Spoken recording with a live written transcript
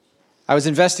I was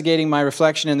investigating my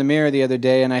reflection in the mirror the other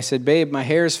day, and I said, babe, my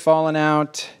hair's falling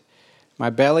out. My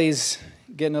belly's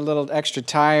getting a little extra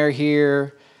tire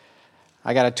here.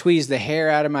 I got to tweeze the hair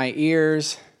out of my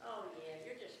ears. Oh, yeah,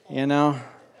 you're just You know? I know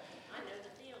the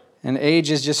feeling. And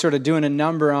age is just sort of doing a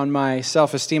number on my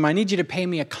self-esteem. I need you to pay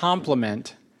me a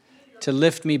compliment to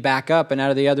lift me back up. And out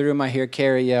of the other room, I hear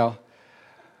Carrie yell,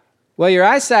 well, your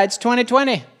eyesight's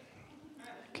 20/20.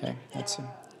 Okay, that's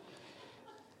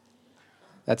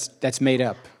made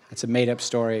up. That's a made-up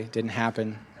story. Didn't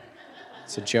happen.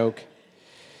 It's a joke.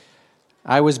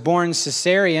 I was born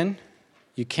cesarean.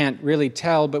 You can't really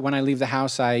tell, but when I leave the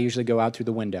house, I usually go out through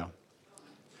the window.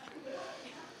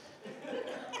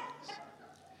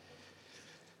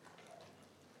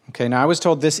 Okay, now I was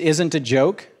told this isn't a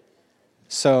joke,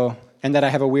 and that I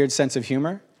have a weird sense of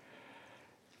humor.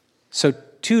 So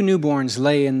 2 newborns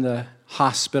lay in the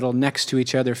hospital next to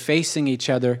each other, facing each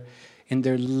other in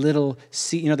their little,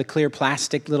 the clear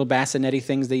plastic little bassinetti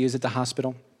things they use at the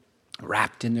hospital,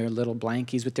 wrapped in their little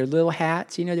blankies with their little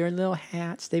hats, their little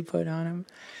hats they put on them.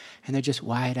 And they're just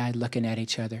wide-eyed looking at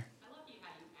each other. I love you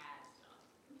how you add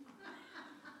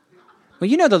stuff. Well,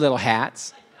 you know the little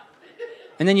hats.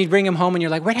 And then you bring him home and you're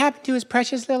like, what happened to his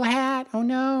precious little hat? Oh,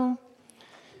 no.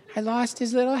 I lost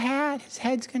his little hat. His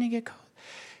head's going to get cold.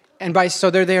 And so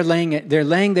they're there laying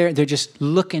there, they're just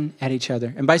looking at each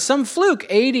other. And by some fluke,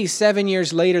 87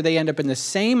 years later, they end up in the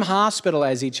same hospital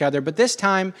as each other, but this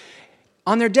time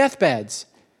on their deathbeds,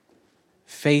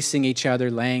 facing each other,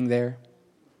 laying there.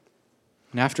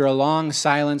 And after a long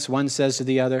silence, one says to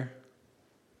the other,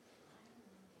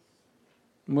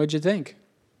 what'd you think?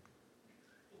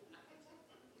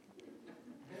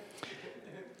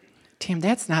 Tim,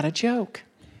 that's not a joke.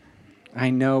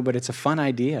 I know, but it's a fun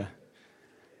idea.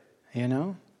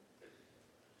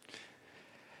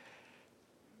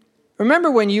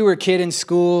 Remember when you were a kid in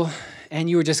school and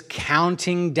you were just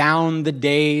counting down the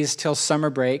days till summer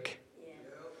break? Yeah.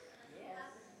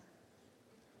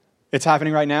 It's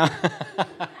happening right now.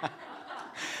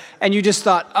 And you just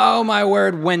thought, oh my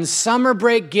word, when summer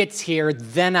break gets here,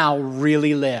 then I'll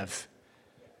really live.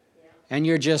 And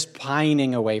you're just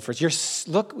pining away for it.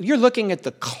 You're looking at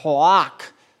the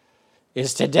clock.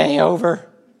 Is today over?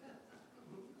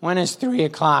 When is 3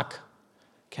 o'clock?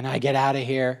 Can I get out of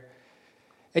here?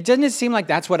 Doesn't it seem like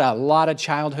that's what a lot of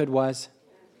childhood was?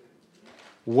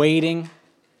 Waiting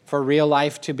for real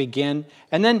life to begin.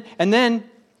 And then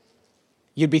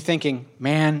you'd be thinking,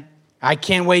 man, I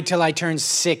can't wait till I turn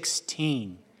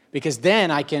 16. Because then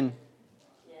I can,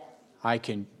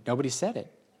 nobody said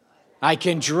it. I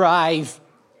can drive.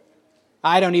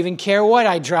 I don't even care what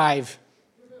I drive.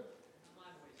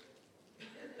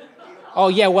 Oh,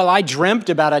 yeah, well, I dreamt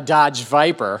about a Dodge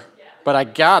Viper, but I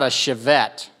got a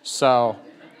Chevette,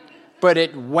 but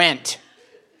it went.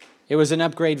 It was an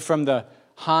upgrade from the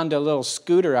Honda little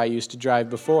scooter I used to drive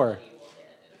before.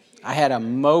 I had a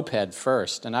moped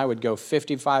first, and I would go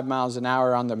 55 miles an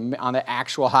hour on the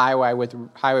actual highway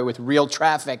with real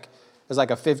traffic. It was like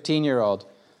a 15-year-old.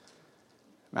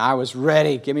 I was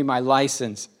ready. Give me my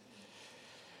license.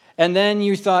 And then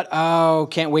you thought, oh,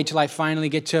 can't wait till I finally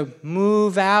get to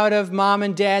move out of mom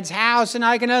and dad's house and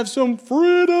I can have some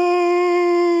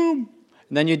freedom.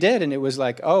 And then you did, and it was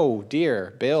like, oh,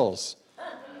 dear, bills,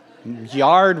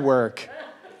 yard work.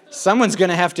 Someone's going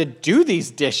to have to do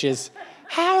these dishes.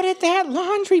 How did that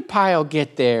laundry pile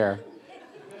get there?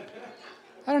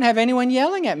 I don't have anyone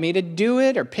yelling at me to do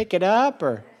it or pick it up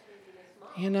or,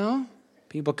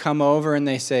 People come over and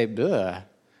they say, ugh.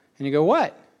 And you go,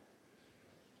 what?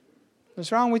 What's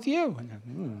wrong with you?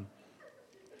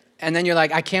 And then you're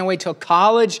like, I can't wait till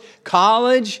college.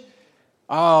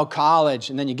 Oh, college.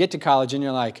 And then you get to college and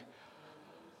you're like,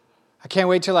 I can't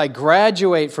wait till I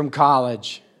graduate from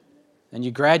college. And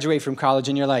you graduate from college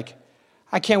and you're like,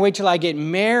 I can't wait till I get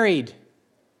married.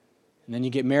 And then you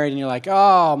get married and you're like,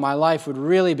 oh, my life would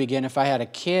really begin if I had a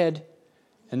kid.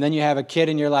 And then you have a kid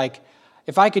and you're like,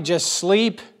 if I could just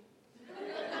sleep.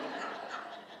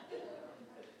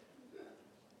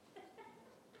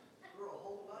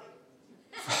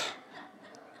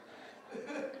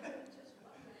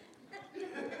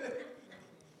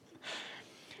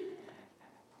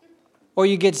 Or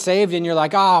you get saved and you're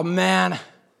like, oh man,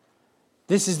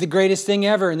 this is the greatest thing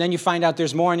ever. And then you find out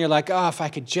there's more and you're like, oh, if I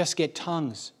could just get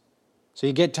tongues. So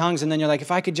you get tongues and then you're like,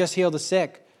 if I could just heal the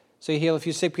sick. So you heal a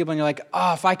few sick people and you're like,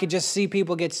 oh, if I could just see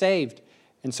people get saved.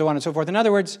 And so on and so forth. In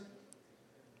other words,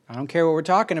 I don't care what we're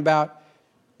talking about.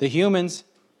 The humans,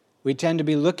 we tend to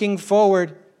be looking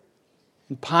forward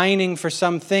and pining for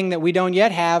something that we don't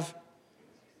yet have.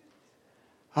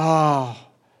 Oh.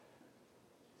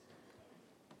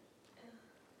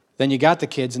 Then you got the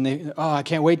kids and I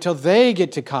can't wait till they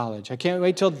get to college. I can't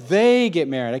wait till they get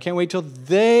married. I can't wait till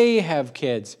they have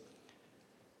kids.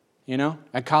 You know,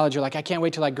 at college you're like, I can't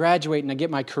wait till I graduate and I get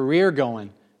my career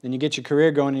going. Then you get your career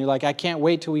going and you're like, I can't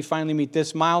wait till we finally meet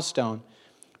this milestone.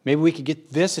 Maybe we could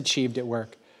get this achieved at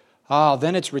work. Oh,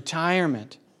 then it's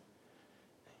retirement.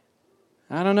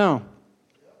 I don't know.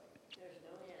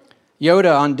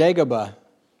 Yoda on Dagobah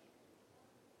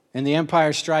and The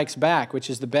Empire Strikes Back, which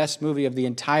is the best movie of the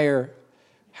entire,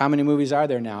 how many movies are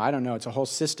there now? I don't know. It's a whole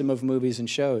system of movies and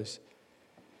shows.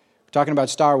 We're talking about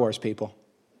Star Wars, people.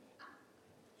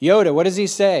 Yoda, what does he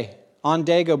say on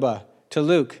Dagobah to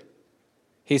Luke?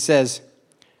 He says,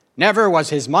 never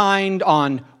was his mind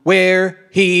on where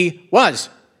he was.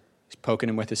 He's poking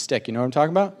him with his stick. You know what I'm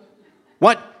talking about?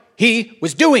 What he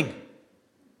was doing.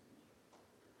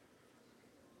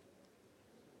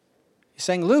 He's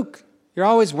saying, Luke, you're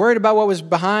always worried about what was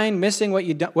behind, missing what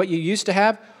you used to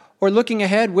have, or looking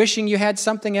ahead, wishing you had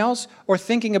something else, or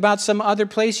thinking about some other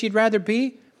place you'd rather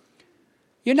be.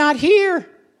 You're not here.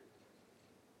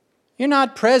 You're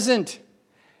not present.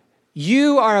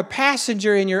 You are a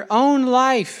passenger in your own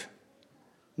life,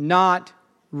 not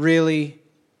really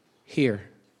here.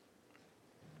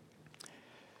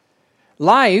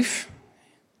 Life,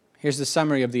 here's the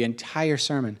summary of the entire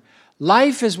sermon.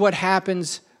 Life is what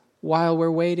happens while we're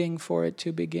waiting for it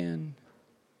to begin.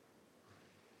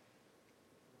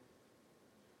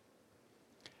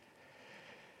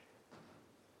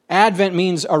 Advent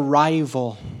means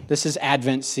arrival. This is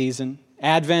Advent season.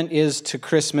 Advent is to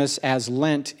Christmas as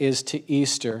Lent is to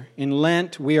Easter. In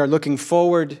Lent, we are looking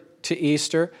forward to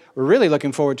Easter. We're really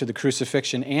looking forward to the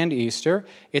crucifixion and Easter.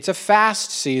 It's a fast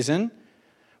season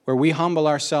where we humble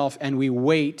ourselves and we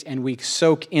wait and we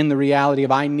soak in the reality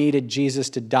of I needed Jesus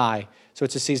to die. So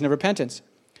it's a season of repentance.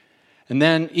 And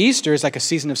then Easter is like a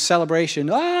season of celebration.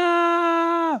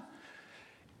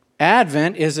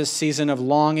 Advent is a season of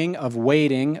longing, of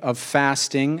waiting, of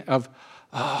fasting, of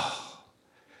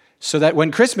so that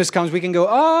when Christmas comes, we can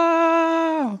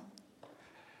go,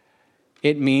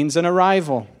 It means an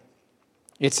arrival.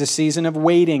 It's a season of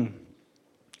waiting.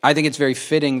 I think it's very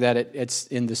fitting that it's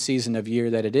in the season of year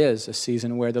that it is, a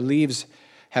season where the leaves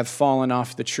have fallen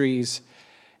off the trees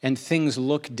and things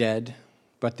look dead,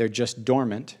 but they're just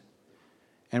dormant.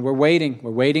 And we're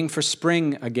waiting for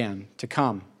spring again to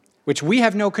come, which we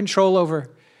have no control over.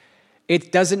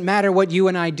 It doesn't matter what you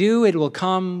and I do, it will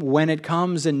come when it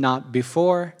comes and not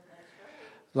before.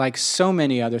 Like so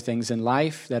many other things in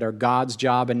life that are God's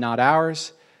job and not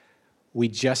ours, we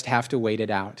just have to wait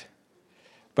it out.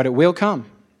 But it will come.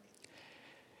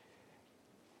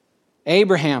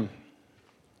 Abraham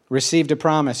received a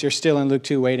promise. You're still in Luke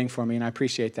 2 waiting for me, and I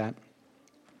appreciate that.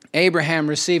 Abraham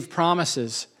received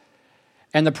promises,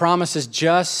 and the promises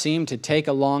just seemed to take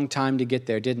a long time to get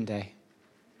there, didn't they?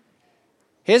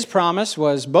 His promise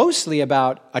was mostly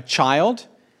about a child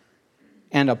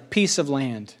and a piece of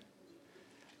land.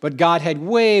 But God had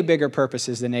way bigger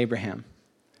purposes than Abraham.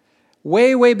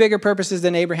 Way, way bigger purposes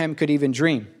than Abraham could even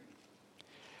dream.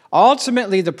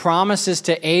 Ultimately, the promises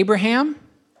to Abraham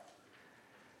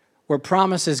were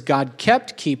promises God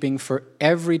kept keeping for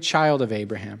every child of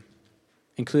Abraham,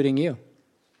 including you.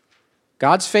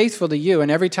 God's faithful to you,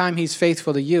 and every time he's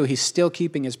faithful to you, he's still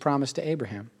keeping his promise to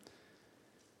Abraham.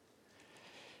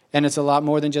 And it's a lot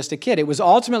more than just a kid. It was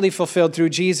ultimately fulfilled through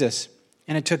Jesus,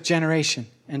 and it took generation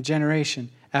and generation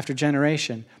after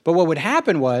generation. But what would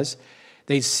happen was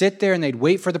they'd sit there and they'd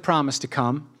wait for the promise to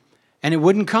come, and it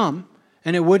wouldn't come,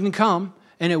 and it wouldn't come,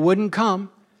 and it wouldn't come,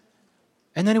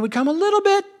 and then it would come a little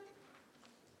bit,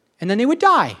 and then they would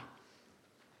die,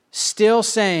 still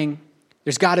saying,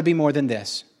 there's got to be more than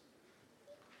this.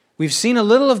 We've seen a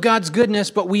little of God's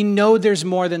goodness, but we know there's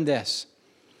more than this.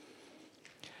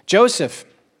 Joseph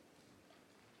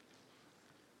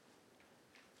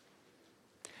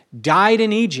died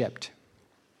in Egypt.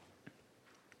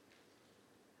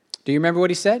 Do you remember what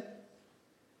he said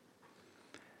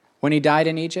when he died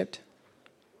in Egypt?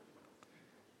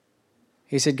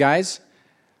 He said, guys,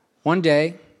 one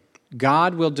day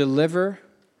God will deliver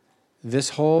this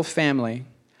whole family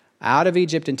out of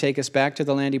Egypt and take us back to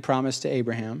the land he promised to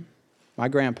Abraham, my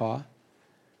grandpa.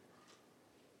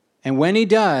 And when he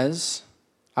does,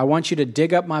 I want you to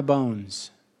dig up my bones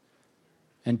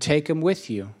and take them with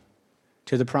you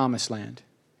to the promised land.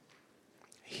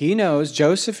 He knows,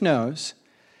 Joseph knows,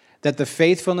 that the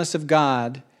faithfulness of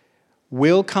God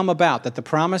will come about, that the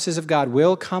promises of God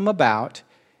will come about,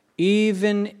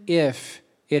 even if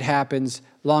it happens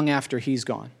long after he's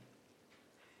gone.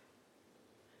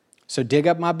 So dig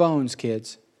up my bones,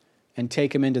 kids, and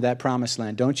take them into that promised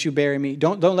land. Don't you bury me.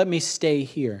 Don't let me stay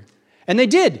here. And they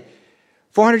did.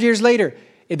 400 years later,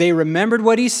 they remembered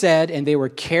what he said, and they were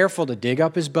careful to dig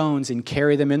up his bones and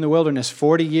carry them in the wilderness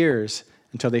 40 years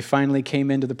until they finally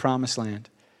came into the promised land.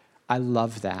 I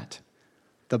love that.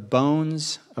 The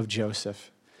bones of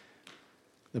Joseph.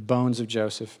 The bones of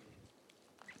Joseph.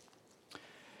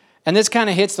 And this kind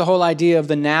of hits the whole idea of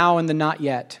the now and the not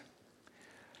yet.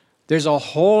 There's a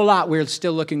whole lot we're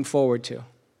still looking forward to.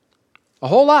 A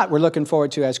whole lot we're looking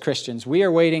forward to as Christians. We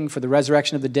are waiting for the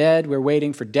resurrection of the dead. We're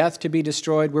waiting for death to be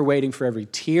destroyed. We're waiting for every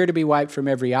tear to be wiped from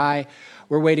every eye.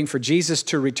 We're waiting for Jesus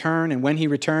to return, and when he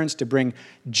returns, to bring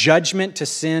judgment to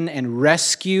sin and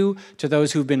rescue to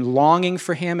those who've been longing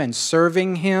for him and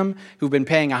serving him, who've been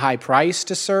paying a high price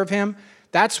to serve him.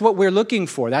 That's what we're looking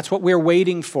for. That's what we're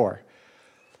waiting for.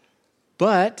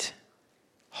 But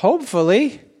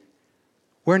hopefully,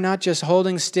 we're not just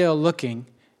holding still, looking,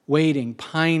 waiting,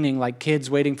 pining like kids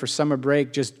waiting for summer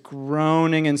break, just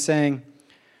groaning and saying,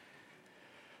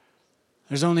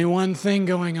 there's only one thing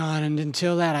going on, and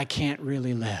until that, I can't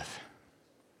really live.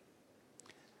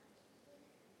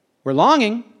 We're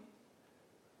longing,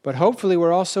 but hopefully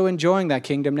we're also enjoying that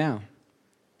kingdom now.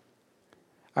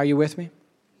 Are you with me?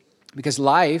 Because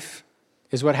life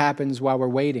is what happens while we're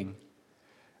waiting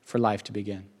for life to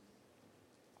begin.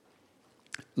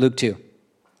 Luke 2.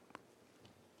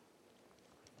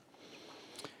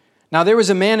 Now there was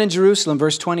a man in Jerusalem,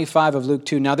 verse 25 of Luke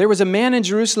 2. Now there was a man in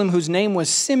Jerusalem whose name was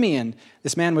Simeon.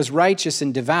 This man was righteous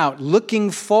and devout, looking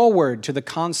forward to the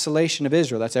consolation of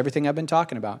Israel. That's everything I've been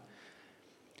talking about.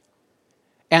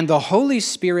 And the Holy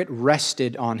Spirit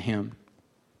rested on him.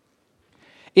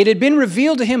 It had been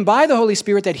revealed to him by the Holy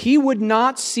Spirit that he would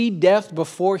not see death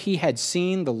before he had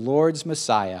seen the Lord's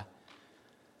Messiah.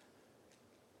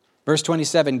 Verse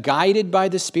 27, guided by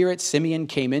the Spirit, Simeon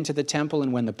came into the temple,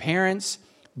 and when the parents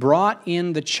brought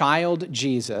in the child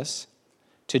Jesus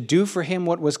to do for him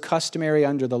what was customary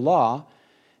under the law,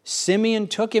 Simeon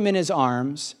took him in his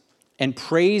arms and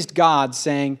praised God,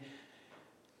 saying,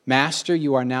 Master,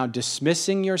 you are now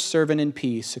dismissing your servant in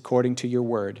peace according to your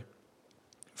word.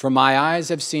 For my eyes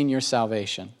have seen your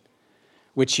salvation,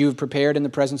 which you have prepared in the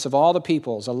presence of all the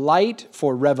peoples, a light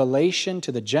for revelation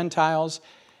to the Gentiles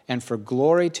and for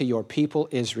glory to your people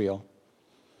Israel.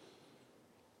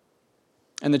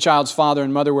 And the child's father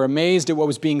and mother were amazed at what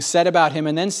was being said about him.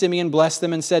 And then Simeon blessed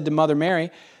them and said to Mother Mary,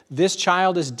 this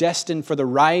child is destined for the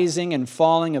rising and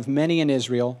falling of many in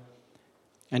Israel,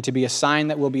 and to be a sign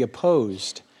that will be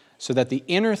opposed, so that the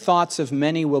inner thoughts of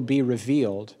many will be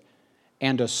revealed,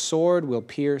 and a sword will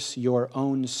pierce your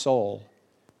own soul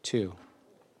too.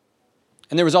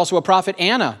 And there was also a prophet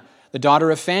Anna, the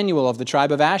daughter of Phanuel of the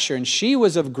tribe of Asher, and she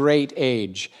was of great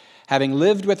age, having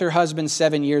lived with her husband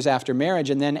 7 years after marriage,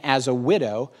 and then as a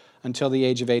widow until the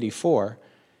age of 84.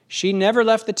 She never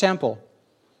left the temple,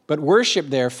 but worshiped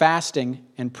there, fasting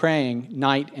and praying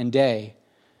night and day.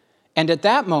 And at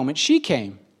that moment she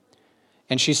came,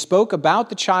 and she spoke about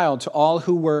the child to all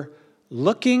who were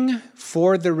looking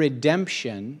for the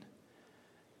redemption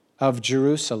of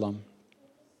Jerusalem.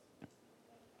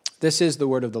 This is the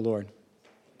word of the Lord.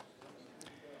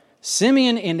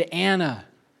 Simeon and Anna,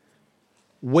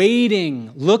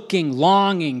 waiting, looking,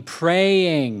 longing,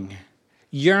 praying,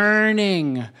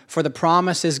 yearning for the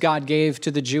promises God gave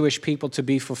to the Jewish people to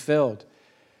be fulfilled.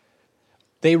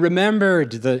 They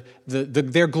remembered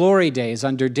their glory days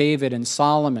under David and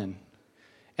Solomon.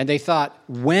 And they thought,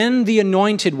 when the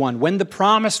anointed one, when the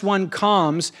promised one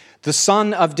comes, the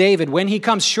son of David, when he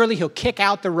comes, surely he'll kick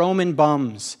out the Roman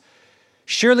bums.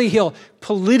 Surely he'll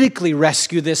politically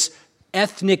rescue this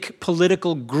ethnic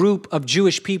political group of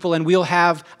Jewish people, and we'll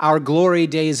have our glory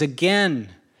days again.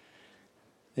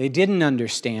 They didn't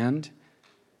understand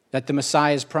that the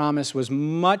Messiah's promise was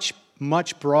much,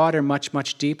 much broader, much,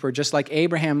 much deeper. Just like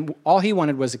Abraham, all he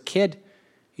wanted was a kid.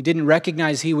 He didn't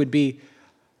recognize he would be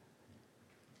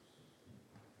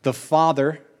the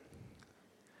father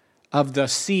of the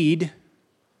seed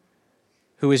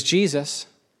who is Jesus.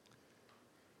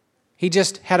 He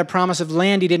just had a promise of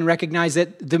land. He didn't recognize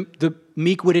that the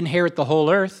meek would inherit the whole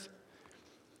earth.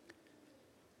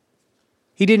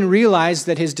 He didn't realize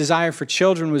that his desire for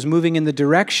children was moving in the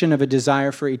direction of a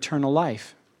desire for eternal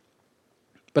life.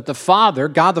 But the Father,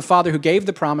 God the Father who gave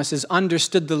the promises,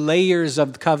 understood the layers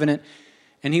of the covenant,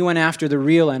 and he went after the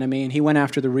real enemy, and he went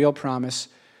after the real promise.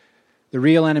 The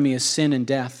real enemy is sin and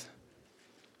death,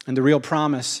 and the real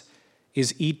promise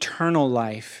is eternal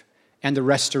life and the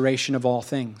restoration of all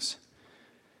things.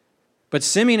 But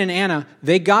Simeon and Anna,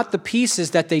 they got the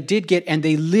pieces that they did get, and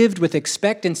they lived with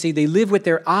expectancy. They lived with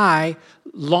their eye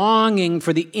longing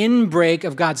for the inbreak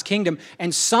of God's kingdom,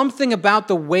 and something about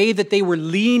the way that they were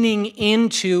leaning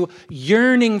into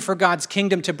yearning for God's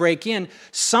kingdom to break in,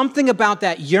 something about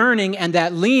that yearning and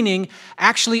that leaning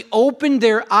actually opened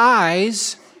their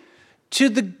eyes to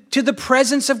the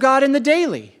presence of God in the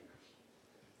daily.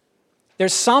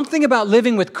 There's something about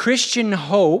living with Christian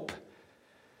hope,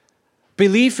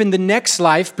 belief in the next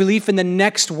life, belief in the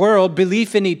next world,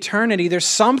 belief in eternity. There's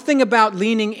something about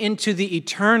leaning into the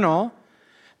eternal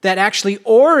that actually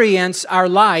orients our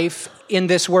life in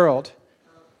this world.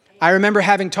 I remember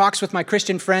having talks with my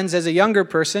Christian friends as a younger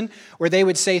person where they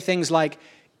would say things like,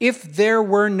 if there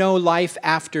were no life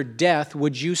after death,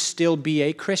 would you still be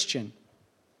a Christian?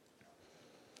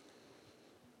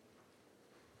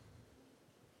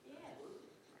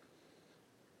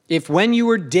 If when you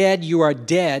were dead, you are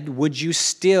dead, would you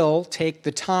still take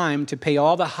the time to pay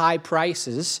all the high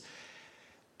prices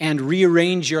and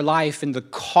rearrange your life in the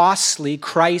costly,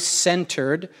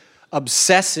 Christ-centered,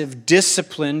 obsessive,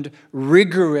 disciplined,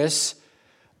 rigorous,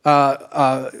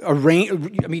 because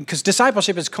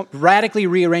discipleship is radically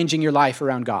rearranging your life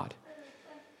around God.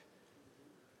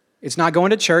 It's not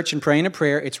going to church and praying a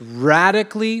prayer. It's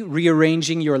radically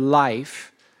rearranging your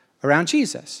life around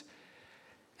Jesus.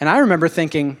 And I remember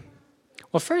thinking,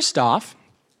 well, first off,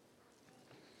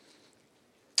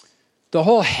 the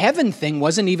whole heaven thing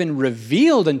wasn't even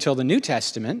revealed until the New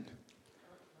Testament.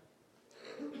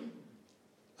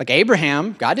 Like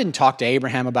Abraham, God didn't talk to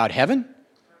Abraham about heaven.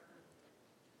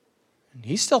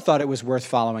 He still thought it was worth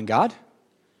following God.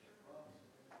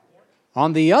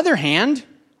 On the other hand,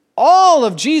 all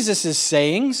of Jesus'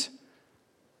 sayings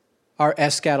are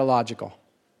eschatological.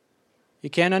 You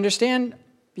can't understand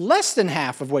less than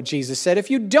half of what Jesus said if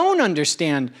you don't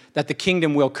understand that the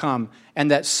kingdom will come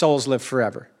and that souls live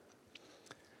forever.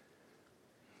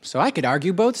 So I could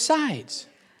argue both sides.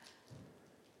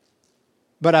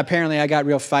 But apparently I got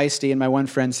real feisty, and my one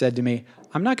friend said to me,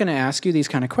 I'm not going to ask you these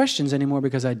kind of questions anymore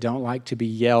because I don't like to be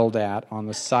yelled at on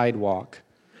the sidewalk.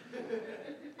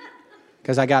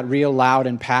 Because I got real loud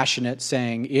and passionate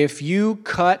saying, if you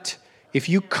cut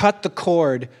the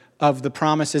cord of the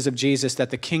promises of Jesus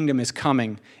that the kingdom is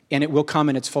coming, and it will come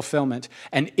in its fulfillment,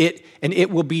 and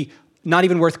it will be not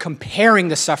even worth comparing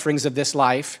the sufferings of this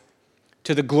life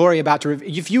to the glory about to.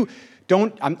 If you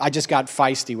don't, I just got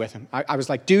feisty with him. I was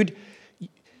like, dude,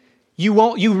 you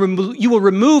will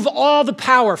remove all the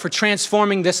power for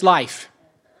transforming this life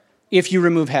if you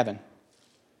remove heaven.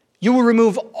 You will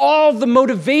remove all the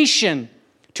motivation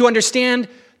to understand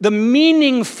the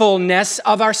meaningfulness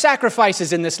of our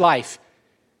sacrifices in this life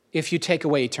if you take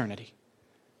away eternity.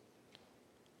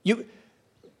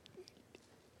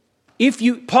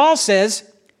 Paul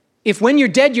says, if when you're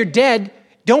dead,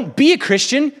 don't be a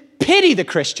Christian, pity the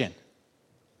Christian.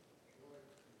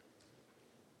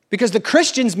 Because the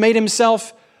Christian's made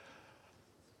himself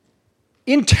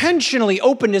intentionally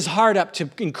opened his heart up to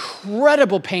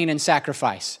incredible pain and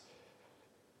sacrifice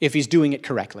if he's doing it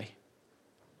correctly.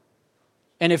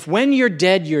 And if when you're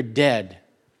dead,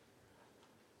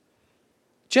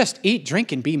 just eat,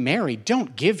 drink, and be merry.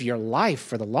 Don't give your life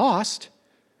for the lost.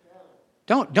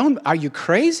 Don't. Are you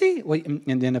crazy? Well,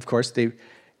 and then, of course,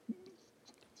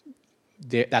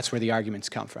 that's where the arguments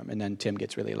come from. And then Tim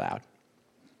gets really loud.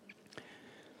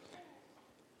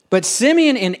 But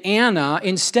Simeon and Anna,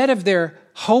 instead of their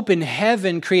hope in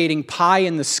heaven creating pie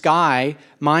in the sky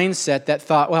mindset that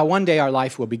thought, well, one day our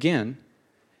life will begin,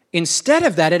 instead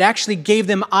of that, it actually gave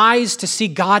them eyes to see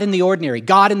God in the ordinary,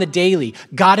 God in the daily,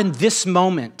 God in this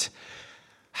moment.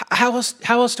 How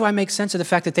else do I make sense of the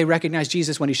fact that they recognize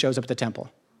Jesus when he shows up at the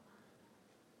temple?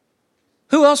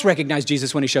 Who else recognized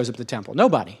Jesus when he shows up at the temple?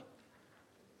 Nobody.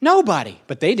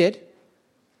 But they did.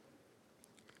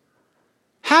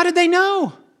 How did they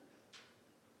know?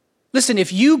 Listen,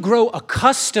 if you grow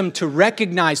accustomed to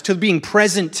recognize, to being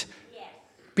present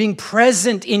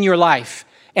in your life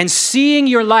and seeing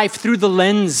your life through the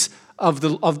lens of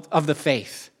the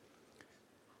faith,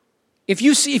 if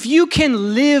you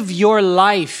can live your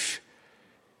life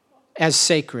as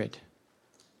sacred,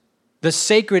 the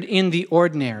sacred in the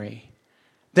ordinary,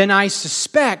 then I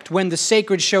suspect when the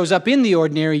sacred shows up in the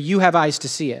ordinary, you have eyes to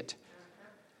see it.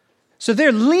 So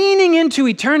their leaning into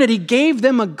eternity gave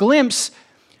them a glimpse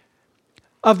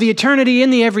of the eternity in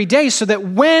the everyday so that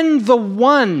when the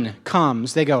one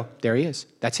comes, they go, there he is.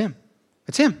 That's him.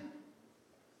 That's him.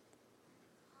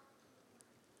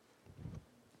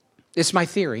 It's my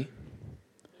theory.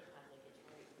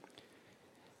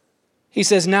 He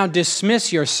says, now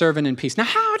dismiss your servant in peace. Now,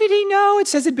 how did he know? It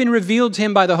says it had been revealed to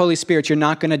him by the Holy Spirit. You're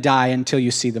not going to die until you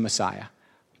see the Messiah.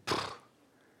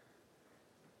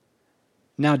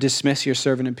 Now dismiss your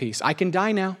servant in peace. I can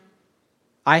die now.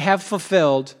 I have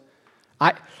fulfilled.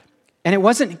 And it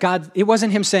wasn't God, it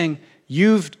wasn't him saying,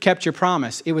 you've kept your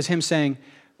promise. It was him saying,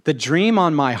 the dream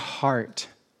on my heart.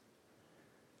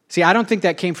 See, I don't think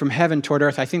that came from heaven toward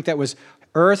earth. I think that was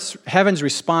heaven's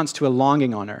response to a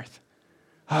longing on earth.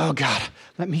 Oh God,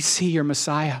 let me see your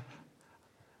Messiah.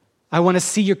 I want to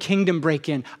see your kingdom break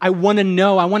in. I want to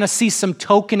know. I want to see some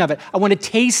token of it. I want to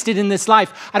taste it in this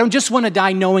life. I don't just want to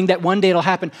die knowing that one day it'll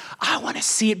happen. I want to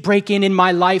see it break in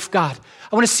my life, God.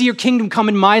 I want to see your kingdom come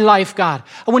in my life, God.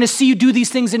 I want to see you do these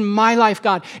things in my life,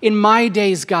 God, in my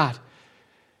days, God.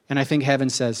 And I think heaven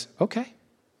says, okay,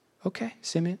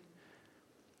 Simeon,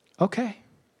 okay.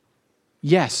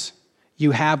 Yes,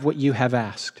 you have what you have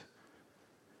asked.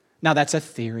 Now that's a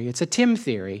theory. It's a Tim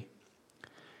theory.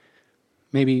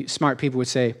 Maybe smart people would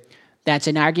say, that's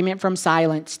an argument from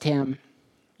silence, Tim.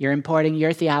 You're importing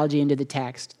your theology into the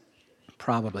text.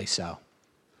 Probably so.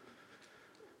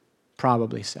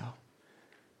 Probably so.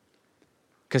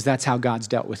 Because that's how God's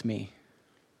dealt with me.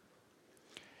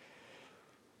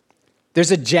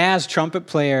 There's a jazz trumpet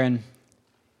player, and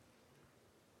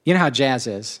you know how jazz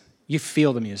is. You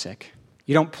feel the music.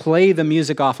 You don't play the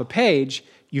music off a page,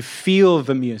 you feel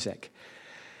the music.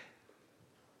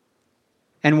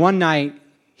 And one night,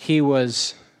 he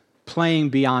was playing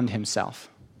beyond himself,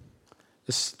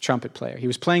 this trumpet player. He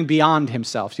was playing beyond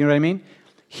himself. Do you know what I mean?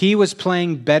 He was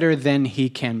playing better than he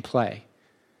can play.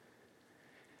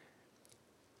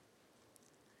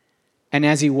 And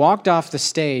as he walked off the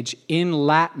stage, in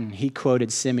Latin, he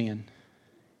quoted Simeon,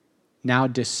 now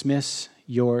dismiss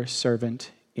your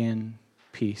servant in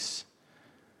peace.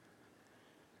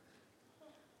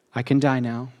 I can die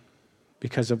now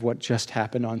because of what just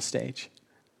happened on stage.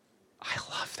 I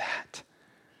love that.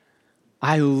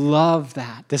 I love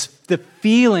that. The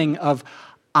feeling of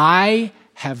I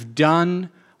have done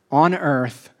on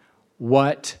earth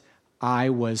what I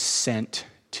was sent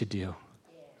to do.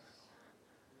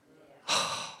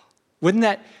 Wouldn't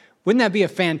that be a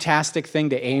fantastic thing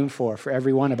to aim for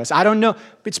every one of us? I don't know.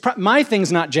 My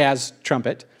thing's not jazz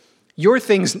trumpet. Your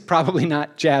thing's probably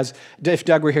not jazz. If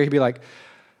Doug were here, he'd be like,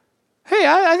 hey,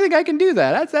 I think I can do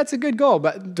that. That's a good goal.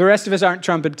 But the rest of us aren't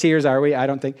trumpeteers, are we? I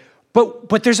don't think.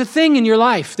 But there's a thing in your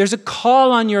life. There's a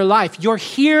call on your life. You're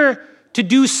here to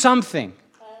do something.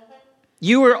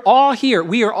 You are all here.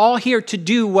 We are all here to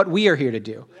do what we are here to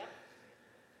do.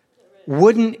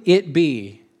 Wouldn't it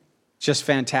be just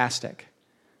fantastic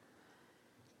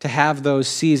to have those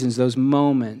seasons, those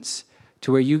moments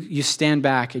to where you stand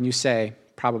back and you say,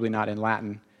 probably not in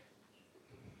Latin,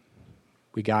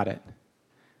 we got it.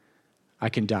 I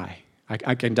can die.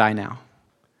 I can die now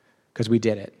because we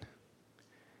did it.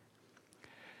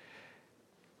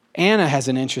 Anna has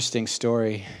an interesting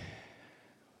story.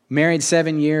 Married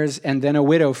 7 years and then a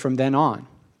widow from then on.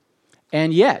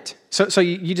 And yet, so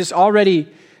you just already,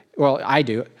 well, I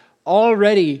do,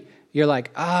 already you're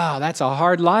like, that's a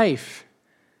hard life.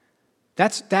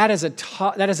 That is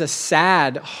a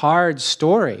sad, hard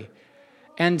story.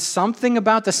 And something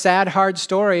about the sad, hard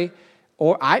story,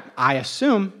 or I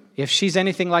assume, if she's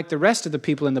anything like the rest of the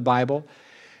people in the Bible,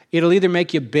 it'll either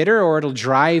make you bitter or it'll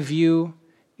drive you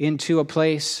into a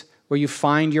place where you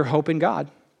find your hope in God.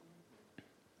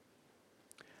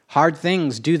 Hard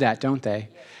things do that, don't they?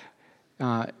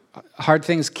 Hard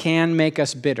things can make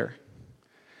us bitter.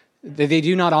 They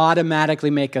do not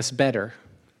automatically make us better.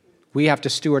 We have to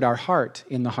steward our heart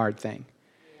in the hard thing.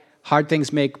 Hard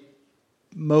things make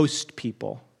most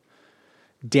people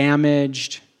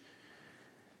damaged,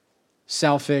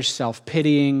 selfish,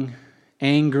 self-pitying,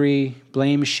 angry,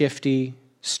 blame-shifty,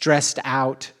 stressed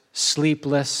out,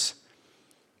 sleepless,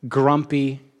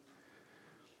 grumpy,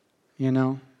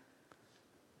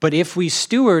 But if we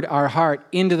steward our heart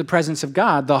into the presence of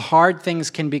God, the hard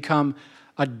things can become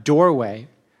a doorway.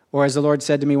 Or as the Lord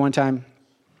said to me one time,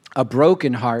 a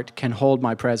broken heart can hold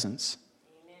my presence.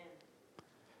 Amen.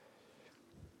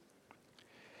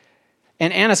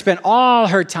 And Anna spent all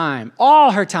her time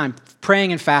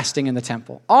praying and fasting in the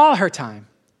temple. All her time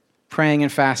praying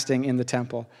and fasting in the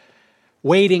temple.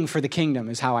 Waiting for the kingdom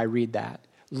is how I read that.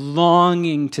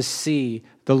 Longing to see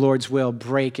the Lord's will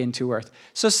break into earth.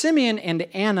 So Simeon and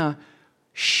Anna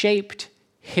shaped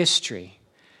history.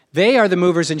 They are the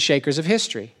movers and shakers of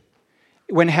history.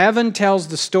 When heaven tells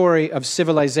the story of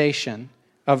civilization,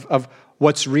 of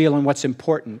what's real and what's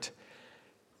important,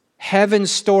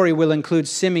 heaven's story will include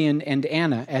Simeon and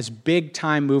Anna as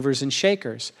big-time movers and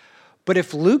shakers. But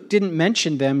if Luke didn't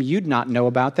mention them, you'd not know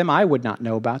about them. I would not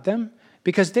know about them,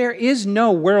 because there is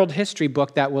no world history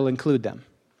book that will include them.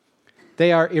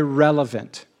 They are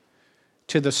irrelevant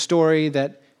to the story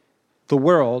that the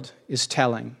world is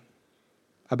telling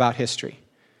about history.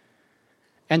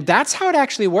 And that's how it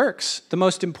actually works. The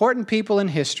most important people in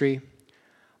history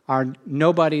are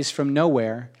nobodies from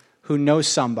nowhere who know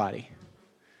somebody,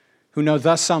 who know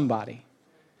the somebody.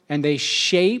 And they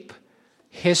shape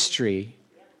history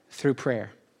through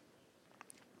prayer.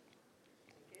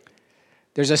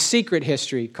 There's a secret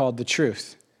history called the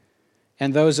truth.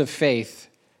 And those of faith,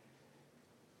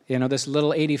 this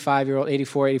little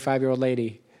 85-year-old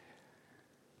lady,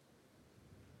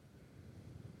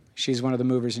 she's one of the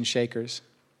movers and shakers.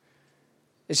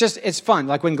 It's fun.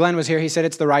 Like when Glenn was here, he said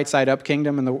it's the right side up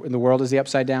kingdom and the world is the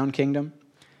upside down kingdom.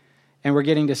 And we're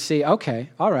getting to see, okay,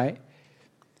 all right.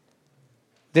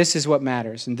 This is what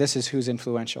matters, and this is who's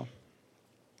influential.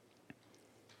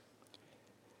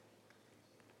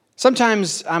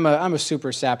 Sometimes I'm a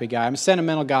super sappy guy. I'm a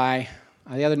sentimental guy.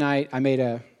 The other night, I made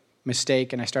a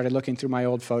mistake, and I started looking through my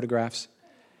old photographs.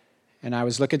 And I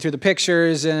was looking through the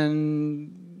pictures,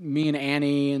 and me and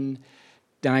Annie, and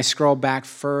then I scrolled back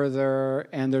further,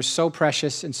 and they're so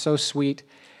precious and so sweet.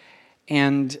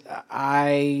 And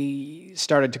I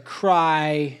started to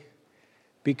cry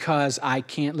because I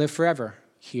can't live forever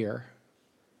here.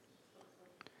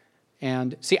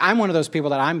 And see, I'm one of those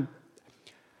people that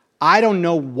I don't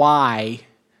know why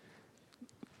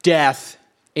death,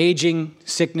 aging,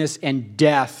 sickness, and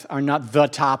death are not the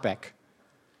topic.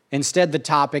 Instead, the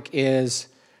topic is,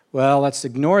 well, let's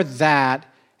ignore that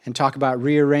and talk about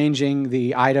rearranging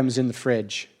the items in the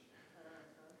fridge.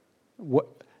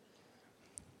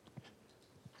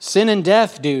 Sin and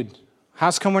death, dude.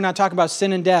 How come we're not talking about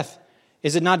sin and death?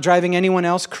 Is it not driving anyone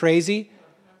else crazy?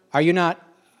 Are you not,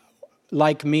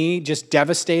 like me, just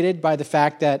devastated by the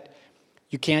fact that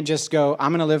you can't just go,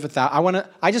 I'm going to live without,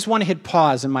 I just want to hit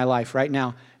pause in my life right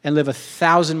now and live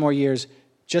 1,000 more years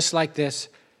just like this,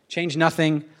 change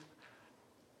nothing.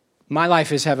 My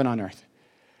life is heaven on earth.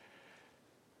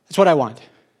 That's what I want.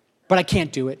 But I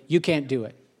can't do it. You can't do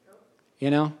it.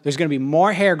 There's going to be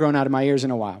more hair growing out of my ears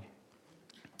in a while.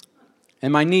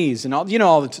 And my knees and all,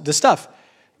 all the stuff.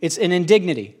 It's an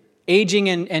indignity. Aging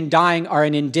and dying are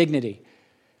an indignity.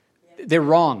 They're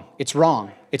wrong. It's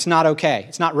wrong. It's not okay.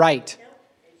 It's not right.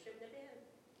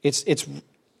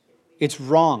 It's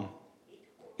wrong.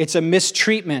 It's a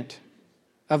mistreatment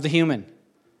of the human.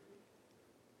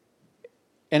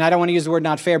 And I don't want to use the word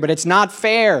not fair, but it's not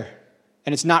fair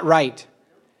and it's not right.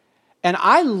 And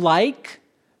I like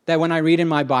that when I read in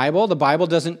my Bible, the Bible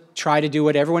doesn't try to do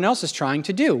what everyone else is trying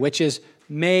to do, which is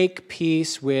make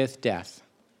peace with death.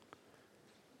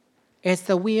 It's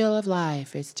the wheel of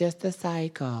life. It's just a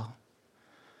cycle.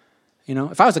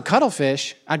 If I was a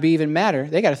cuttlefish, I'd be even madder.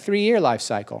 They got a 3-year life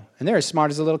cycle, and they're as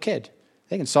smart as a little kid.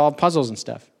 They can solve puzzles and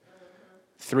stuff.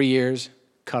 3 years,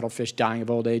 cuttlefish dying of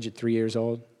old age at 3 years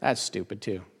old. That's stupid,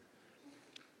 too.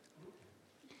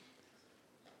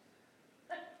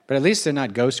 But at least they're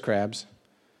not ghost crabs.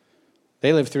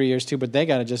 They live 3 years, too, but they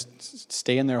got to just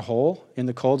stay in their hole in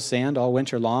the cold sand all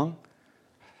winter long.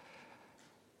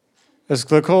 It's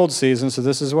the cold season, so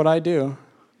this is what I do.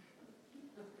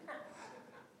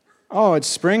 Oh, it's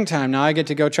springtime. Now I get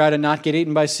to go try to not get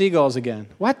eaten by seagulls again.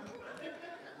 What?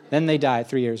 Then they die at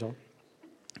 3 years old.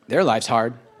 Their life's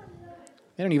hard.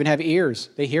 They don't even have ears.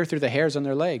 They hear through the hairs on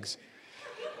their legs.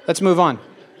 Let's move on.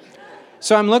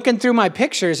 So I'm looking through my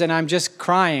pictures and I'm just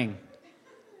crying.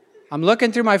 I'm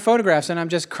looking through my photographs and I'm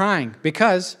just crying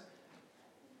because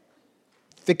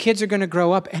the kids are going to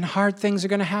grow up and hard things are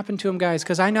going to happen to them, guys,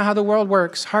 because I know how the world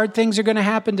works. Hard things are going to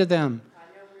happen to them.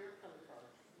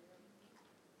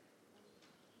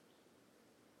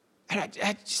 And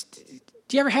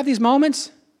do you ever have these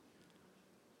moments?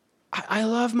 I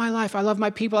love my life. I love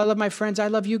my people. I love my friends. I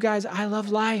love you guys. I love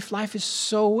life. Life is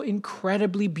so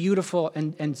incredibly beautiful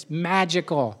and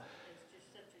magical.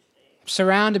 I'm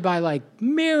surrounded by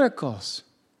miracles,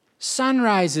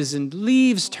 sunrises and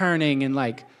leaves turning and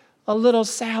a little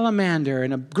salamander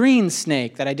and a green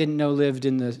snake that I didn't know lived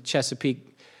in the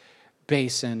Chesapeake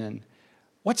Basin. And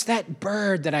what's that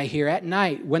bird that I hear at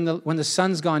night when the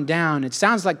sun's gone down? It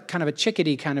sounds like kind of a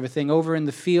chickadee kind of a thing over in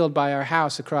the field by our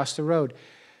house across the road.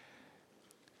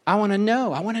 I want to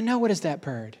know. I want to know, what is that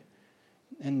bird?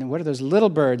 And what are those little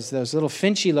birds, those little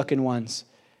finchy-looking ones?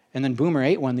 And then Boomer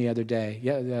ate one the other day.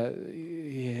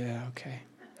 Yeah, okay.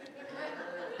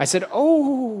 I said,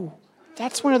 oh,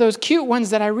 that's one of those cute ones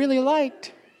that I really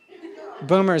liked.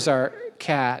 Boomer's our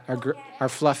cat, our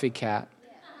fluffy cat.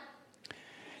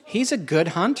 He's a good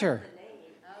hunter.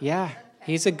 Yeah,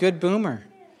 he's a good boomer.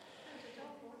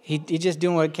 He just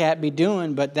doing what a cat be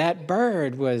doing, but that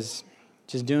bird was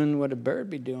just doing what a bird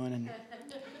be doing. And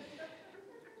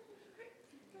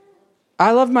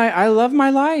I love my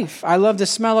life. I love the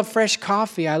smell of fresh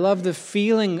coffee. I love the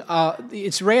feeling.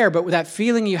 It's rare, but that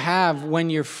feeling you have when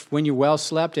you're well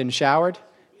slept and showered,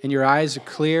 and your eyes are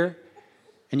clear,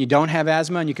 and you don't have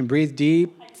asthma, and you can breathe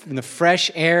deep in the fresh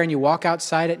air, and you walk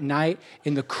outside at night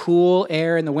in the cool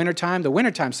air in the wintertime. The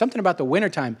wintertime, something about the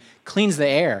wintertime cleans the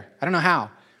air. I don't know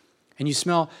how. And you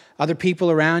smell other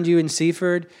people around you in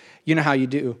Seaford. You know how you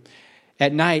do.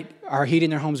 At night, are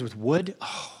heating their homes with wood.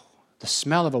 Oh, the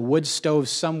smell of a wood stove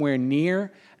somewhere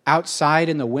near, outside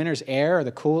in the winter's air or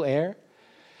the cool air.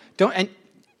 The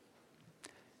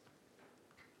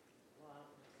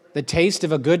taste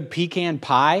of a good pecan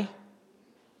pie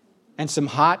and some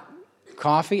hot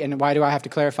coffee. And why do I have to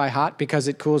clarify hot? Because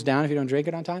it cools down if you don't drink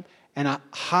it on time. And a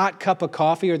hot cup of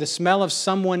coffee, or the smell of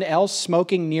someone else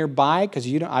smoking nearby, because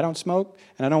I don't smoke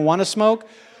and I don't want to smoke,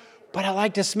 but I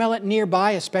like to smell it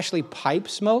nearby, especially pipe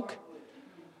smoke.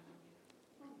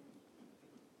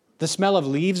 The smell of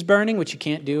leaves burning, which you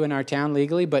can't do in our town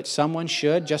legally, but someone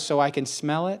should, just so I can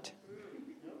smell it.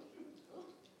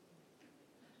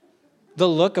 The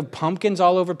look of pumpkins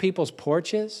all over people's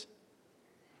porches.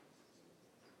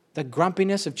 The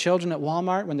grumpiness of children at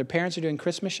Walmart when their parents are doing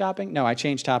Christmas shopping. No, I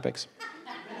changed topics.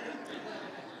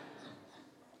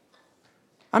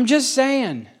 I'm just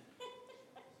saying.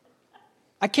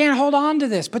 I can't hold on to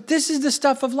this, but this is the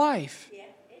stuff of life. Yeah,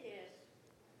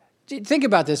 it is. Think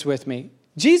about this with me.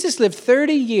 Jesus lived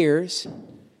 30 years,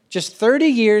 just 30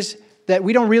 years that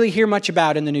we don't really hear much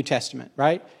about in the New Testament,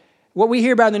 right? What we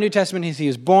hear about in the New Testament is he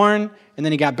was born, and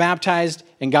then he got baptized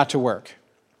and got to work.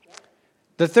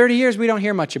 The 30 years we don't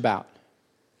hear much about.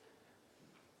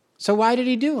 So why did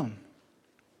he do them?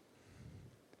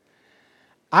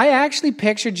 I actually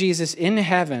picture Jesus in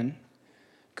heaven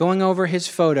going over his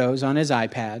photos on his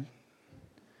iPad.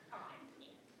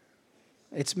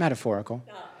 It's metaphorical.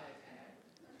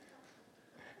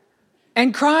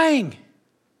 And crying.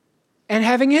 And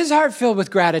having his heart filled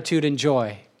with gratitude and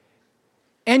joy.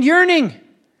 And yearning.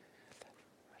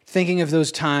 Thinking of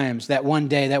those times, that one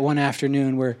day, that one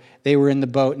afternoon where they were in the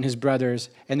boat and his brothers,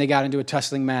 and they got into a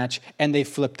tussling match, and they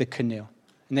flipped the canoe.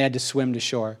 And they had to swim to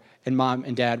shore. And mom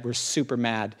and dad were super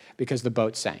mad because the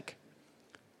boat sank.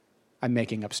 I'm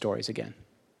making up stories again.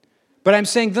 But I'm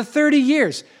saying the 30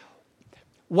 years.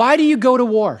 Why do you go to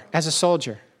war as a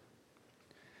soldier?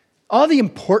 All the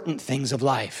important things of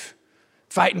life.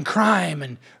 Fighting crime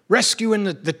and rescuing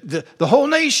the whole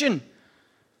nation.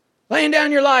 Laying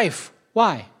down your life.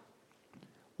 Why?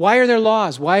 Why are there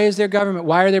laws? Why is there government?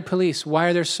 Why are there police? Why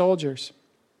are there soldiers?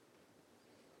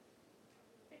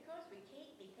 Because we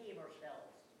can't behave ourselves.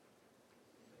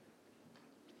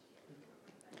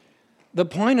 The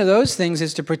point of those things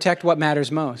is to protect what matters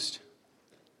most.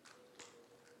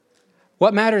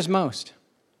 What matters most?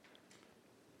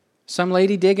 Some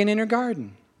lady digging in her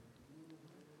garden.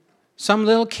 Some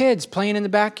little kids playing in the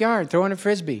backyard, throwing a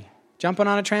frisbee, jumping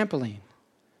on a trampoline.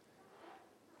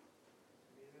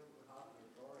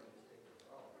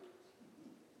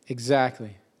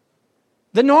 Exactly.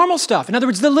 The normal stuff. In other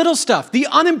words, the little stuff, the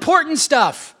unimportant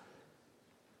stuff.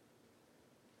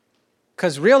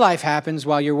 Because real life happens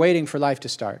while you're waiting for life to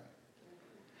start.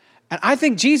 And I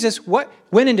think Jesus went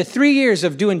into 3 years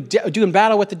of doing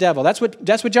battle with the devil. That's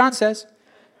what John says.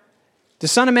 The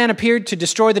Son of Man appeared to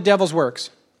destroy the devil's works.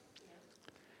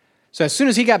 So as soon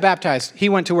as he got baptized, he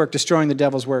went to work destroying the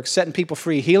devil's works, setting people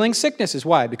free, healing sicknesses.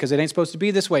 Why? Because it ain't supposed to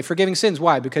be this way. Forgiving sins.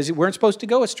 Why? Because we weren't supposed to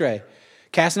go astray.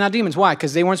 Casting out demons. Why?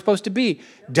 Because they weren't supposed to be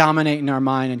dominating our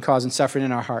mind and causing suffering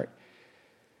in our heart.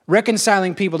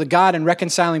 Reconciling people to God and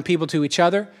reconciling people to each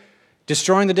other.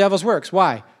 Destroying the devil's works.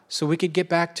 Why? So we could get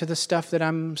back to the stuff that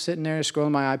I'm sitting there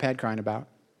scrolling my iPad crying about.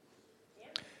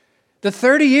 The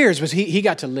 30 years was he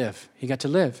got to live. He got to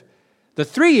live. The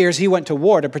 3 years he went to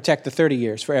war to protect the 30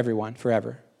 years for everyone,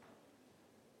 forever.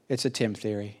 It's a Tim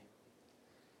theory.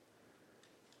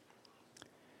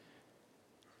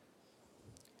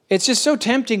 It's just so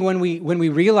tempting when we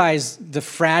realize the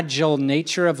fragile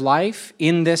nature of life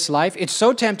in this life. It's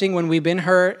so tempting when we've been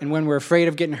hurt and when we're afraid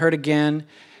of getting hurt again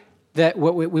that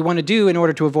what we want to do in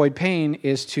order to avoid pain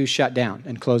is to shut down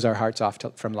and close our hearts off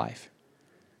from life.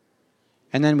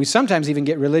 And then we sometimes even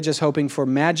get religious hoping for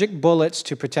magic bullets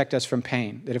to protect us from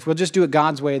pain. That if we'll just do it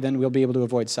God's way, then we'll be able to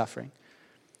avoid suffering.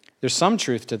 There's some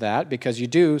truth to that because you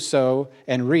do sow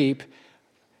and reap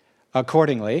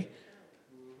accordingly.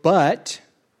 But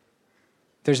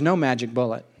there's no magic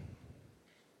bullet.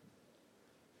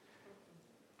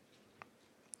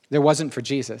 There wasn't for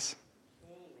Jesus.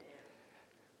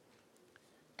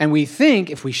 And we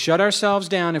think if we shut ourselves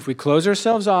down, if we close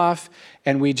ourselves off,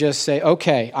 and we just say,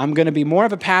 okay, I'm going to be more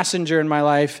of a passenger in my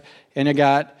life, and I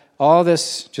got all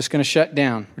this just going to shut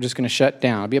down. We're just going to shut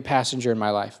down. I'll be a passenger in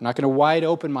my life. I'm not going to wide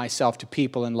open myself to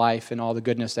people and life and all the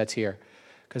goodness that's here.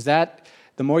 Because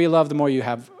the more you love, the more you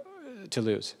have to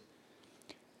lose.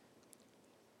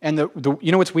 And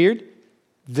you know what's weird?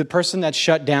 The person that's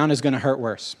shut down is going to hurt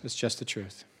worse. It's just the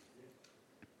truth.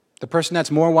 The person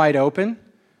that's more wide open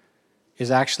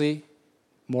is actually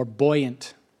more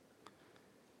buoyant.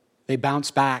 They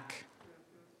bounce back.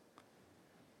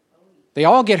 They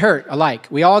all get hurt alike.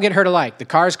 We all get hurt alike. The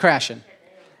car's crashing.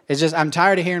 It's just, I'm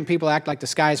tired of hearing people act like the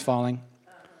sky's falling.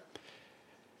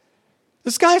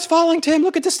 The sky's falling, Tim.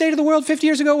 Look at the state of the world. 50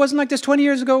 years ago, it wasn't like this. 20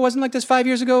 years ago, it wasn't like this. 5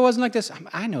 years ago, it wasn't like this.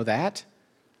 I know that.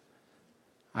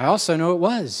 I also know it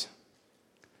was.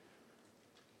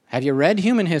 Have you read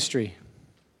human history?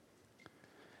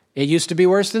 It used to be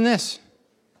worse than this.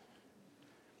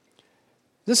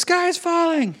 The sky's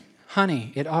falling.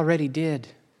 Honey, it already did.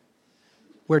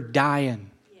 We're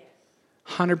dying.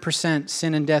 100%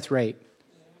 sin and death rate.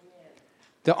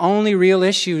 The only real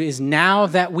issue is now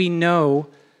that we know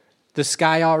the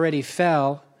sky already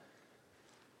fell,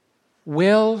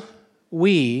 will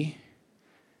we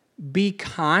be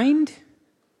kind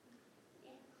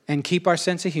and keep our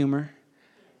sense of humor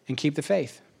and keep the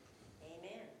faith?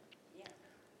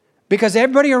 Because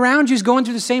everybody around you is going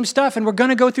through the same stuff, and we're going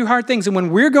to go through hard things. And when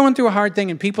we're going through a hard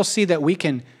thing and people see that we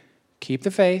can keep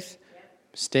the faith,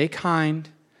 stay kind,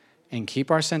 and keep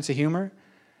our sense of humor,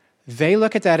 they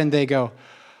look at that and they go,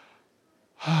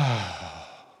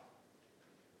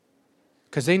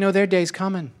 because they know their day's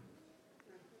coming.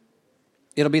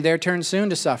 It'll be their turn soon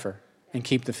to suffer and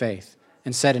keep the faith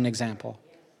and set an example.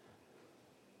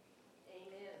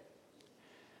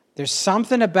 There's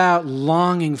something about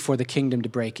longing for the kingdom to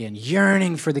break in,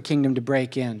 yearning for the kingdom to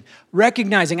break in,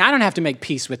 recognizing I don't have to make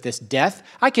peace with this death.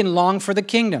 I can long for the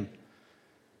kingdom.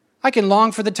 I can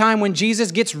long for the time when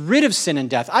Jesus gets rid of sin and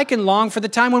death. I can long for the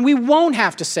time when we won't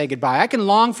have to say goodbye. I can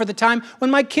long for the time when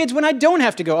my kids, when I don't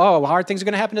have to go, oh, hard things are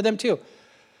going to happen to them too.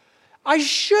 I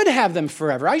should have them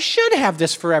forever. I should have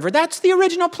this forever. That's the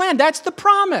original plan. That's the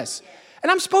promise.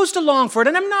 And I'm supposed to long for it,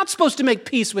 and I'm not supposed to make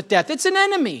peace with death. It's an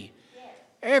enemy.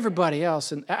 Everybody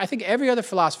else, and I think every other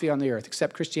philosophy on the earth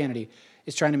except Christianity,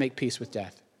 is trying to make peace with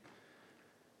death.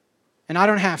 And I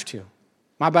don't have to.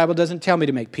 My Bible doesn't tell me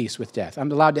to make peace with death.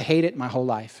 I'm allowed to hate it my whole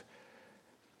life.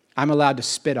 I'm allowed to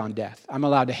spit on death. I'm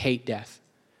allowed to hate death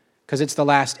because it's the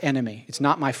last enemy. It's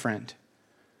not my friend,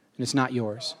 and it's not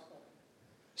yours.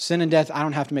 Sin and death, I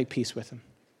don't have to make peace with them.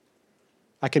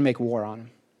 I can make war on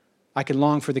them. I can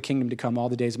long for the kingdom to come all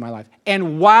the days of my life.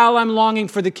 And while I'm longing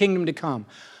for the kingdom to come,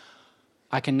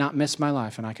 I can not miss my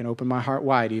life, and I can open my heart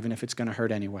wide even if it's going to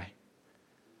hurt anyway.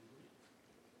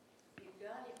 You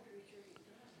got it, preacher.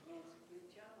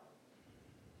 Good job.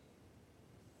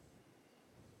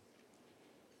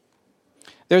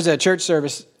 There's a church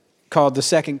service called The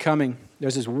Second Coming.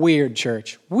 There's this weird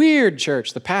church.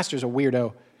 The pastor's a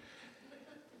weirdo.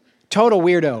 Total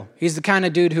weirdo. He's the kind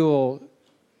of dude who will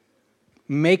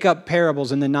make up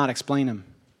parables and then not explain them.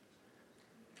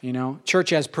 You know,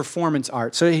 church as performance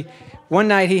art. So one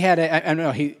night he had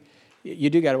you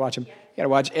do got to watch him. You got to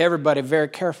watch everybody very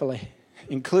carefully,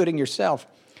 including yourself.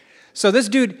 So this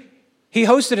dude, he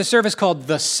hosted a service called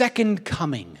The Second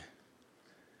Coming.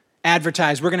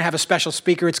 Advertised, we're going to have a special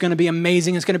speaker. It's going to be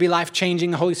amazing. It's going to be life-changing.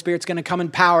 The Holy Spirit's going to come in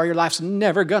power. Your life's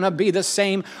never going to be the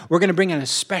same. We're going to bring in a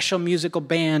special musical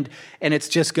band, and it's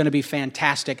just going to be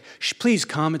fantastic. Please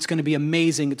come. It's going to be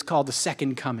amazing. It's called The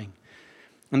Second Coming.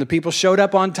 And the people showed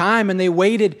up on time, and they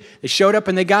waited. They showed up,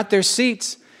 and they got their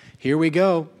seats. Here we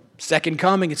go. Second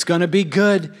Coming. It's going to be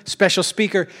good. Special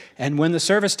speaker. And when the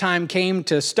service time came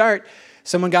to start,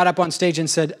 someone got up on stage and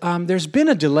said, there's been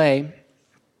a delay.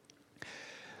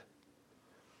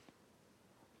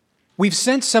 We've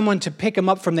sent someone to pick him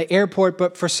up from the airport,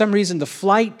 but for some reason the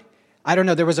flight, I don't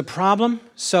know, there was a problem.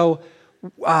 So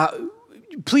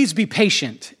please be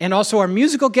patient. And also our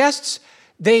musical guests,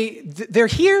 they're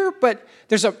here, but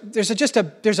there's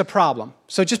a problem.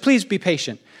 So just please be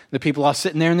patient. The people all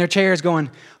sitting there in their chairs going,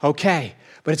 okay,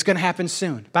 but it's going to happen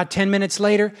soon. About 10 minutes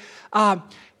later, we're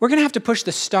going to have to push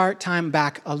the start time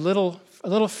back a little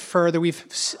further.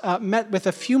 We've met with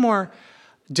a few more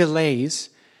delays,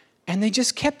 and they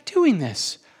just kept doing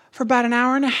this for about an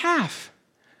hour and a half.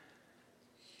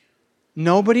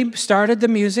 Nobody started the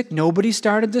music. Nobody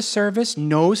started the service.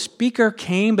 No speaker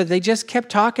came, but they just kept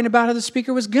talking about how the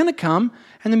speaker was going to come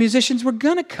and the musicians were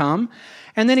going to come.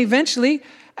 And then eventually,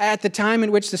 at the time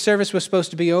in which the service was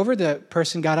supposed to be over, the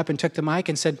person got up and took the mic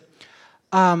and said,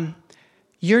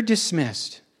 you're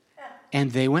dismissed.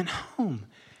 And they went home.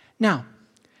 Now,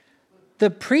 the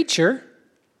preacher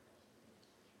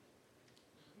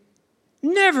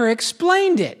never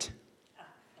explained it.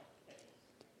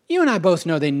 You and I both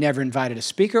know they never invited a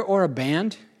speaker or a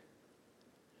band.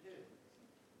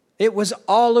 It was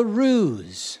all a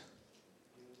ruse.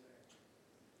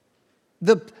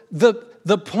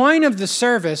 The point of the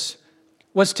service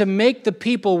was to make the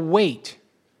people wait.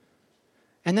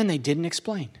 And then they didn't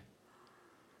explain.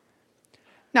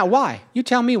 Now, why? You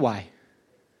tell me why.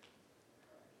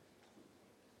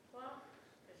 Well,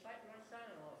 it's like my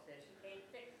son-in-law says, you can't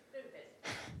fix stupid.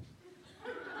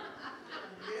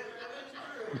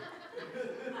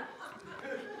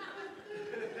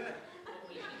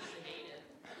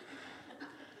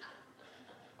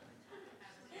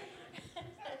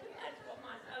 That's what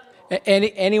my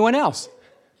son-in-law Anyone else?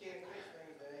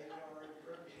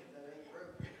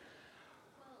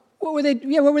 What were they?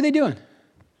 Yeah, what were they doing? Well,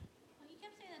 he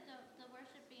kept saying that the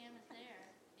worship band was there.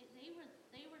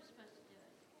 They were supposed to do it.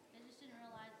 They just didn't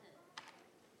realize it.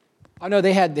 Oh no,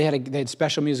 they had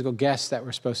special musical guests that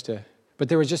were supposed to, but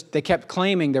they kept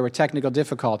claiming there were technical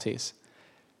difficulties.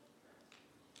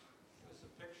 It's a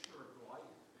picture of life.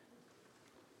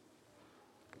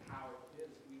 How it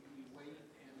is. We wait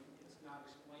and it's not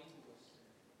explained to us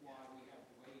why we have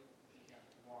to wait. We have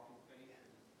to walk in faith and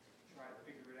try to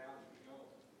figure it out as we go.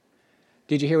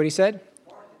 Did you hear what he said?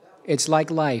 It's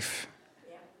like life.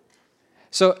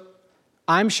 So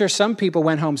I'm sure some people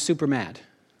went home super mad.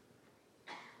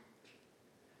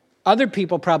 Other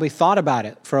people probably thought about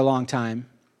it for a long time.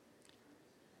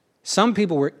 Some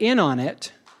people were in on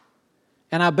it.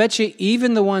 And I'll bet you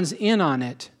even the ones in on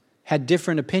it had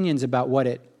different opinions about what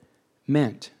it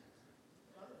meant.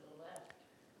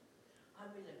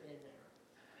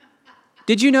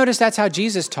 Did you notice that's how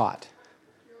Jesus taught?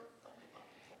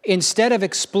 Instead of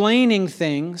explaining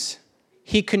things,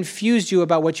 he confused you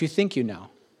about what you think you know.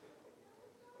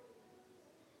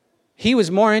 He was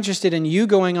more interested in you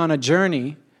going on a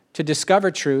journey to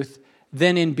discover truth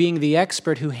than in being the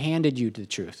expert who handed you the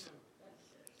truth.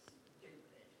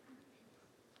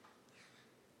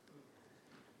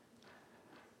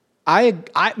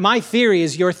 My theory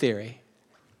is your theory.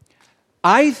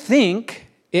 I think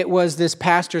it was this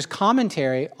pastor's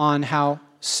commentary on how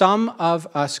some of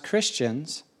us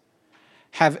Christians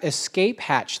have escape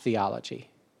hatch theology.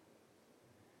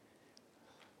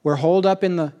 We're holed up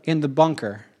in the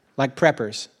bunker like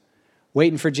preppers,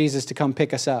 waiting for Jesus to come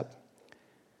pick us up,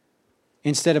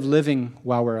 instead of living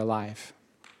while we're alive.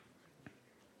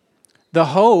 The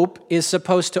hope is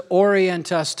supposed to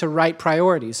orient us to right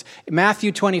priorities. In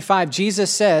Matthew 25,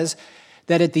 Jesus says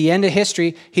that at the end of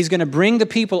history, he's going to bring the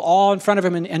people all in front of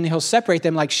him and he'll separate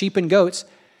them like sheep and goats.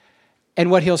 And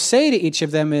what he'll say to each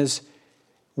of them is,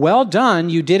 well done,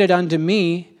 you did it unto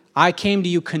me. I came to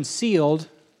you concealed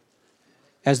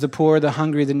as the poor, the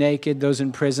hungry, the naked, those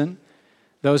in prison,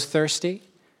 those thirsty.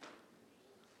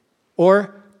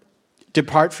 Or,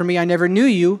 depart from me, I never knew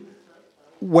you.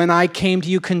 When I came to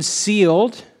you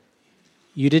concealed,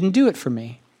 you didn't do it for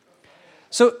me.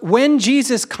 So when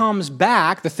Jesus comes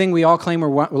back, the thing we all claim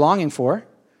we're longing for,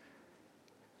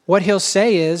 what he'll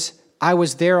say is, I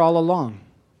was there all along.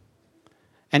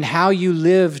 And how you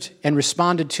lived and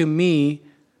responded to me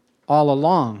all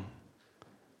along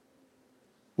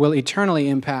will eternally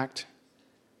impact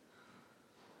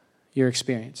your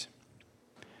experience.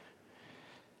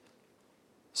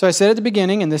 So I said at the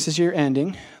beginning, and this is your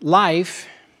ending, life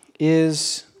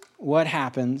is what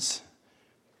happens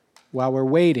while we're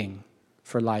waiting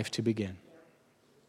for life to begin.